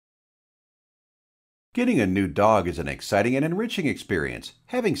Getting a new dog is an exciting and enriching experience.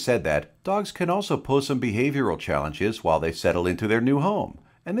 Having said that, dogs can also pose some behavioral challenges while they settle into their new home,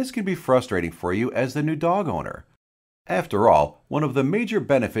 and this can be frustrating for you as the new dog owner. After all, one of the major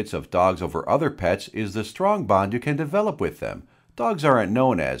benefits of dogs over other pets is the strong bond you can develop with them. Dogs aren't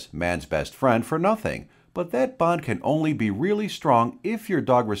known as man's best friend for nothing, but that bond can only be really strong if your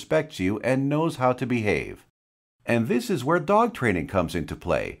dog respects you and knows how to behave. And this is where dog training comes into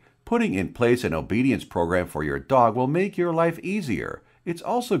play. Putting in place an obedience program for your dog will make your life easier. It's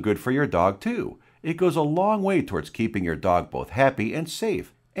also good for your dog too. It goes a long way towards keeping your dog both happy and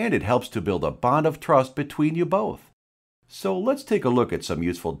safe, and it helps to build a bond of trust between you both. So let's take a look at some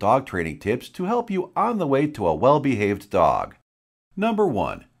useful dog training tips to help you on the way to a well-behaved dog. Number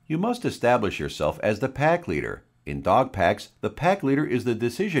 1. You must establish yourself as the pack leader. In dog packs, the pack leader is the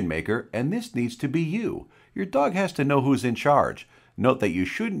decision maker, and this needs to be you. Your dog has to know who's in charge. Note that you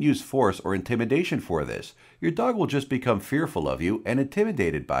shouldn't use force or intimidation for this. Your dog will just become fearful of you and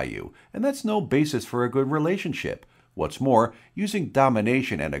intimidated by you, and that's no basis for a good relationship. What's more, using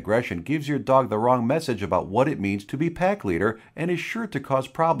domination and aggression gives your dog the wrong message about what it means to be pack leader and is sure to cause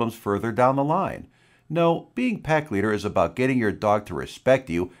problems further down the line. No, being pack leader is about getting your dog to respect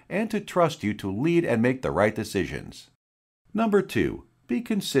you and to trust you to lead and make the right decisions. Number 2. Be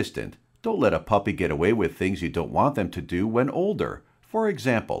consistent. Don't let a puppy get away with things you don't want them to do when older. For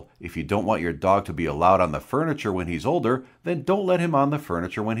example, if you don't want your dog to be allowed on the furniture when he's older, then don't let him on the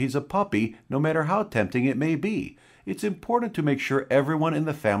furniture when he's a puppy, no matter how tempting it may be. It's important to make sure everyone in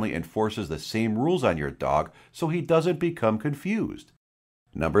the family enforces the same rules on your dog so he doesn't become confused.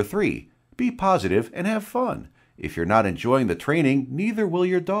 Number 3. Be positive and have fun. If you're not enjoying the training, neither will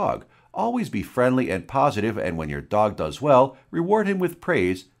your dog. Always be friendly and positive, and when your dog does well, reward him with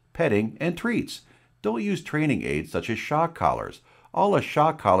praise, petting, and treats. Don't use training aids such as shock collars. All a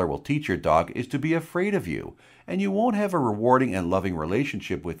shock collar will teach your dog is to be afraid of you, and you won't have a rewarding and loving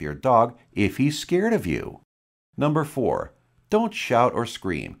relationship with your dog if he's scared of you. Number 4. Don't shout or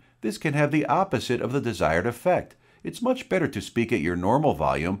scream. This can have the opposite of the desired effect. It's much better to speak at your normal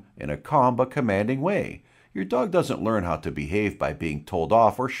volume in a calm but commanding way. Your dog doesn't learn how to behave by being told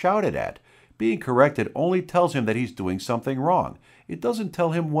off or shouted at. Being corrected only tells him that he's doing something wrong. It doesn't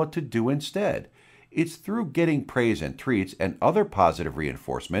tell him what to do instead. It's through getting praise and treats and other positive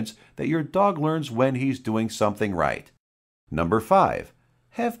reinforcements that your dog learns when he's doing something right. Number 5.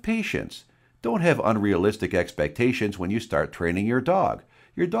 Have patience. Don't have unrealistic expectations when you start training your dog.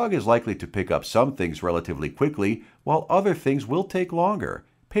 Your dog is likely to pick up some things relatively quickly, while other things will take longer.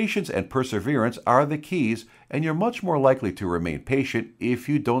 Patience and perseverance are the keys, and you're much more likely to remain patient if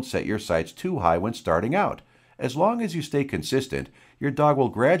you don't set your sights too high when starting out. As long as you stay consistent, your dog will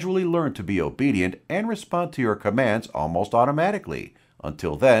gradually learn to be obedient and respond to your commands almost automatically.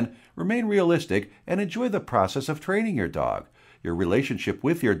 Until then, remain realistic and enjoy the process of training your dog. Your relationship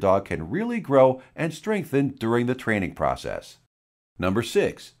with your dog can really grow and strengthen during the training process. Number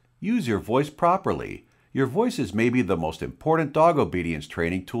 6. Use your voice properly. Your voice is maybe the most important dog obedience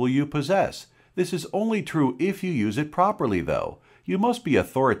training tool you possess. This is only true if you use it properly, though. You must be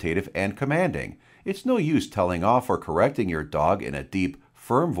authoritative and commanding. It's no use telling off or correcting your dog in a deep,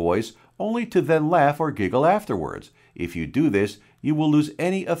 firm voice only to then laugh or giggle afterwards. If you do this, you will lose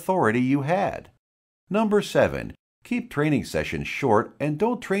any authority you had. Number 7. Keep training sessions short and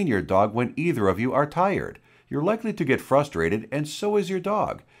don't train your dog when either of you are tired. You're likely to get frustrated, and so is your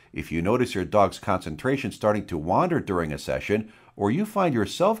dog. If you notice your dog's concentration starting to wander during a session, or you find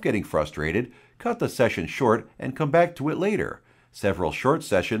yourself getting frustrated, cut the session short and come back to it later. Several short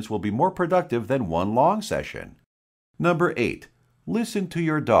sessions will be more productive than one long session. Number 8. Listen to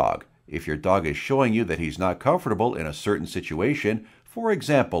your dog. If your dog is showing you that he's not comfortable in a certain situation, for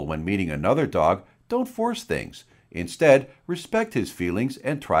example, when meeting another dog, don't force things. Instead, respect his feelings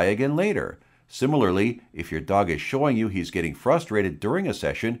and try again later. Similarly, if your dog is showing you he's getting frustrated during a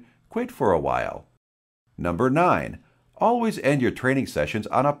session, quit for a while. Number 9. Always end your training sessions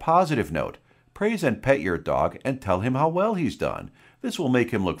on a positive note. Praise and pet your dog and tell him how well he's done. This will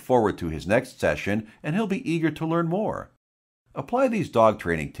make him look forward to his next session, and he'll be eager to learn more. Apply these dog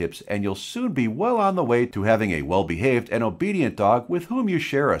training tips and you'll soon be well on the way to having a well-behaved and obedient dog with whom you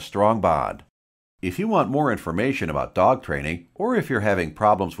share a strong bond. If you want more information about dog training, or if you're having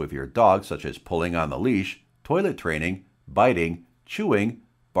problems with your dog such as pulling on the leash, toilet training, biting, chewing,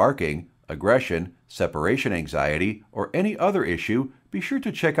 barking, aggression, separation anxiety, or any other issue, be sure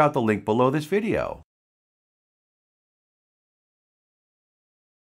to check out the link below this video.